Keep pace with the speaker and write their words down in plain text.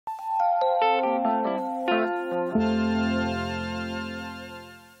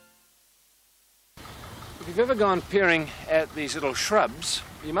If you've ever gone peering at these little shrubs,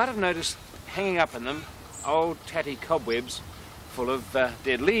 you might have noticed hanging up in them old tatty cobwebs full of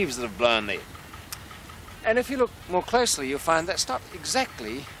dead leaves that have blown there. And if you look more closely, you'll find that's not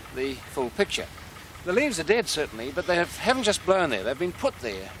exactly the full picture. The leaves are dead, certainly, but they haven't just blown there. They've been put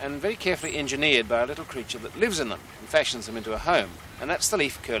there and very carefully engineered by a little creature that lives in them and fashions them into a home. And that's the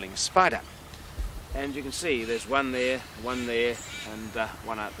leaf-curling spider. And you can see there's one there, and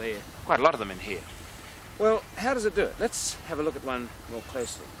one out there. Quite a lot of them in here. Well, how does it do it? Let's have a look at one more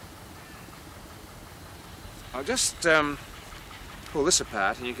closely. I'll just pull this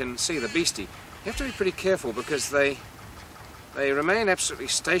apart and you can see the beastie. You have to be pretty careful because they remain absolutely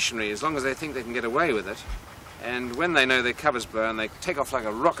stationary as long as they think they can get away with it. And when they know their cover's blown, they take off like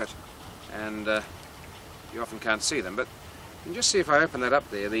a rocket, and you often can't see them. But you can just see if I open that up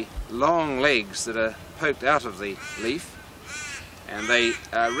there, the long legs that are poked out of the leaf, and they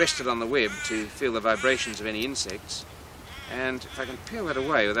are rested on the web to feel the vibrations of any insects. And if I can peel that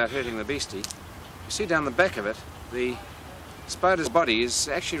away without hurting the beastie, you see down the back of it, the spider's body is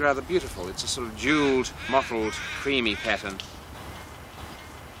actually rather beautiful. It's a sort of jewelled, mottled, creamy pattern.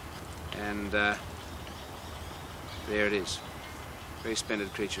 And there it is. Very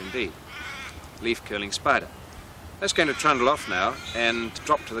splendid creature indeed. Leaf-curling spider. That's going to trundle off now and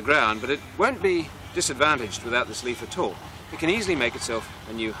drop to the ground, but it won't be disadvantaged without this leaf at all. It can easily make itself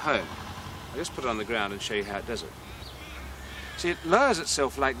a new home. I'll just put it on the ground and show you how it does it. See, it lowers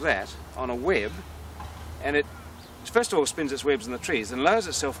itself like that on a web, and it first of all spins its webs in the trees and lowers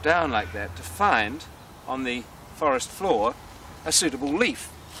itself down like that to find on the forest floor a suitable leaf.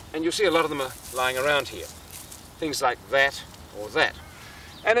 And you'll see a lot of them are lying around here. Things like that or that.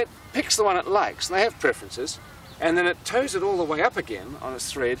 And it picks the one it likes, and they have preferences, and then it tows it all the way up again on its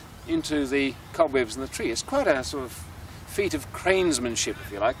thread into the cobwebs in the tree. It's quite a sort of feat of cranesmanship,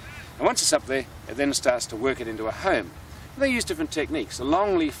 if you like. And once it's up there, it then starts to work it into a home. And they use different techniques. A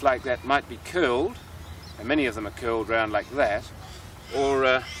long leaf like that might be curled, and many of them are curled round like that, or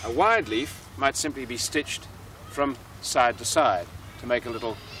a wide leaf might simply be stitched from side to side to make a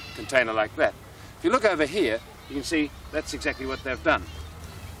little container like that. If you look over here, you can see that's exactly what they've done.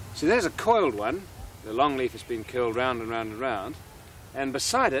 See, there's a coiled one. The long leaf has been curled round and round and round, and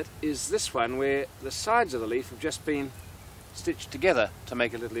beside it is this one where the sides of the leaf have just been stitched together to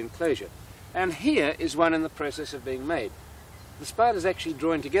make a little enclosure. And here is one in the process of being made. The spider's actually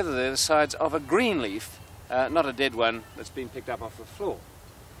drawing together there the sides of a green leaf, not a dead one that's been picked up off the floor.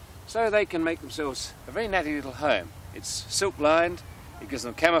 So they can make themselves a very natty little home. It's silk lined, it gives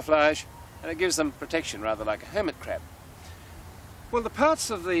them camouflage, and it gives them protection, rather like a hermit crab. Well, the parts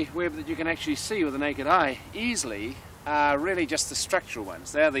of the web that you can actually see with the naked eye easily are really just the structural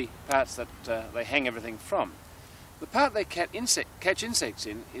ones. They're the parts that they hang everything from. The part they catch insects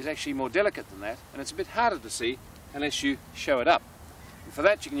in is actually more delicate than that, and it's a bit harder to see unless you show it up. And for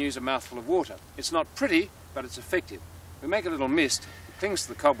that you can use a mouthful of water. It's not pretty, but it's effective. We make a little mist, it clings to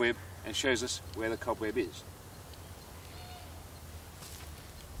the cobweb and shows us where the cobweb is.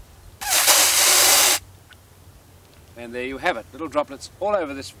 And there you have it, little droplets all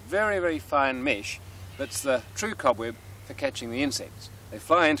over this very, very fine mesh that's the true cobweb for catching the insects. They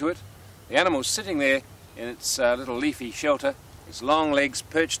fly into it, the animal's sitting there in its little leafy shelter, its long legs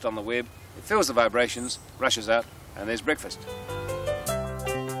perched on the web, it feels the vibrations, rushes out, and there's breakfast.